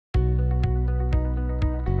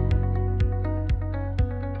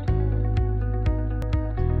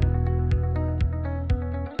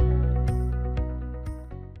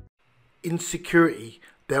in security,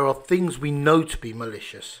 there are things we know to be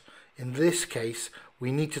malicious. In this case, we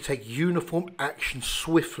need to take uniform action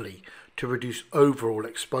swiftly to reduce overall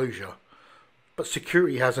exposure. But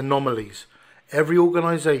security has anomalies. Every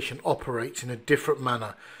organization operates in a different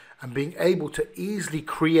manner, and being able to easily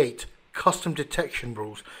create custom detection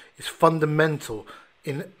rules is fundamental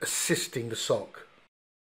in assisting the SOC.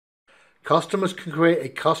 Customers can create a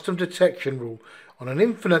custom detection rule on an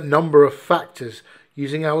infinite number of factors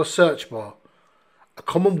using our search bar. A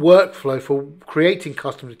common workflow for creating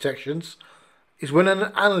custom detections is when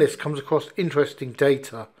an analyst comes across interesting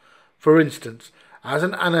data. For instance, as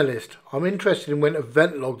an analyst, I'm interested in when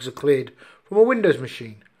event logs are cleared from a Windows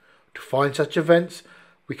machine. To find such events,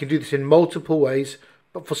 we can do this in multiple ways,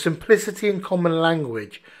 but for simplicity and common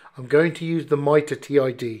language, I'm going to use the MITRE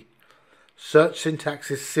TID. Search syntax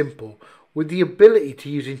is simple, with the ability to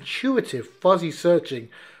use intuitive fuzzy searching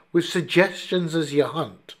with suggestions as you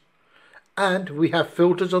hunt. And we have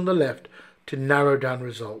filters on the left to narrow down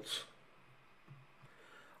results.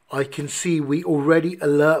 I can see we already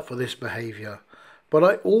alert for this behavior, but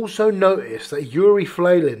I also notice that Yuri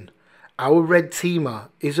Flalin, our red teamer,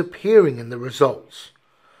 is appearing in the results.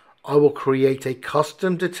 I will create a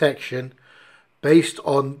custom detection based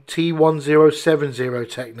on T1070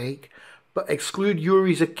 technique, but exclude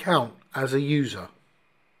Yuri's account as a user.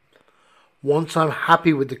 Once I'm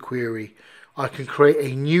happy with the query, I can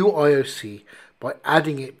create a new IOC by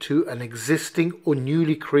adding it to an existing or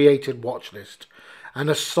newly created watch list and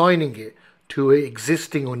assigning it to an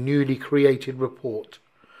existing or newly created report.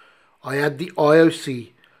 I add the IOC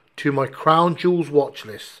to my Crown Jewels watch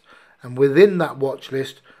list, and within that watch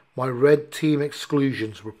list, my red team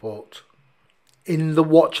exclusions report. In the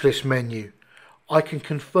watch list menu, I can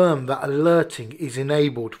confirm that alerting is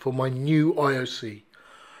enabled for my new IOC,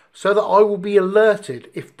 so that I will be alerted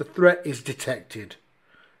if the threat is detected,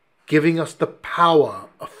 giving us the power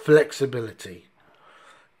of flexibility.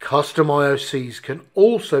 Custom IOCs can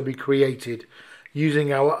also be created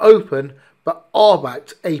using our open but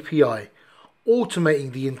RBACT API,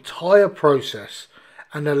 automating the entire process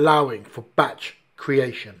and allowing for batch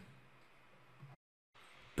creation.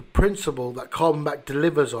 The principle that CarbonBack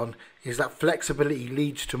delivers on is that flexibility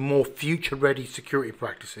leads to more future-ready security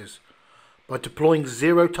practices. By deploying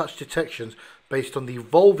zero-touch detections based on the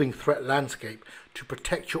evolving threat landscape to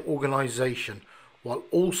protect your organization, while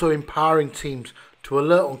also empowering teams to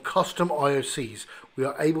alert on custom IOCs, we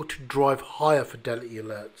are able to drive higher fidelity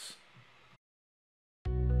alerts.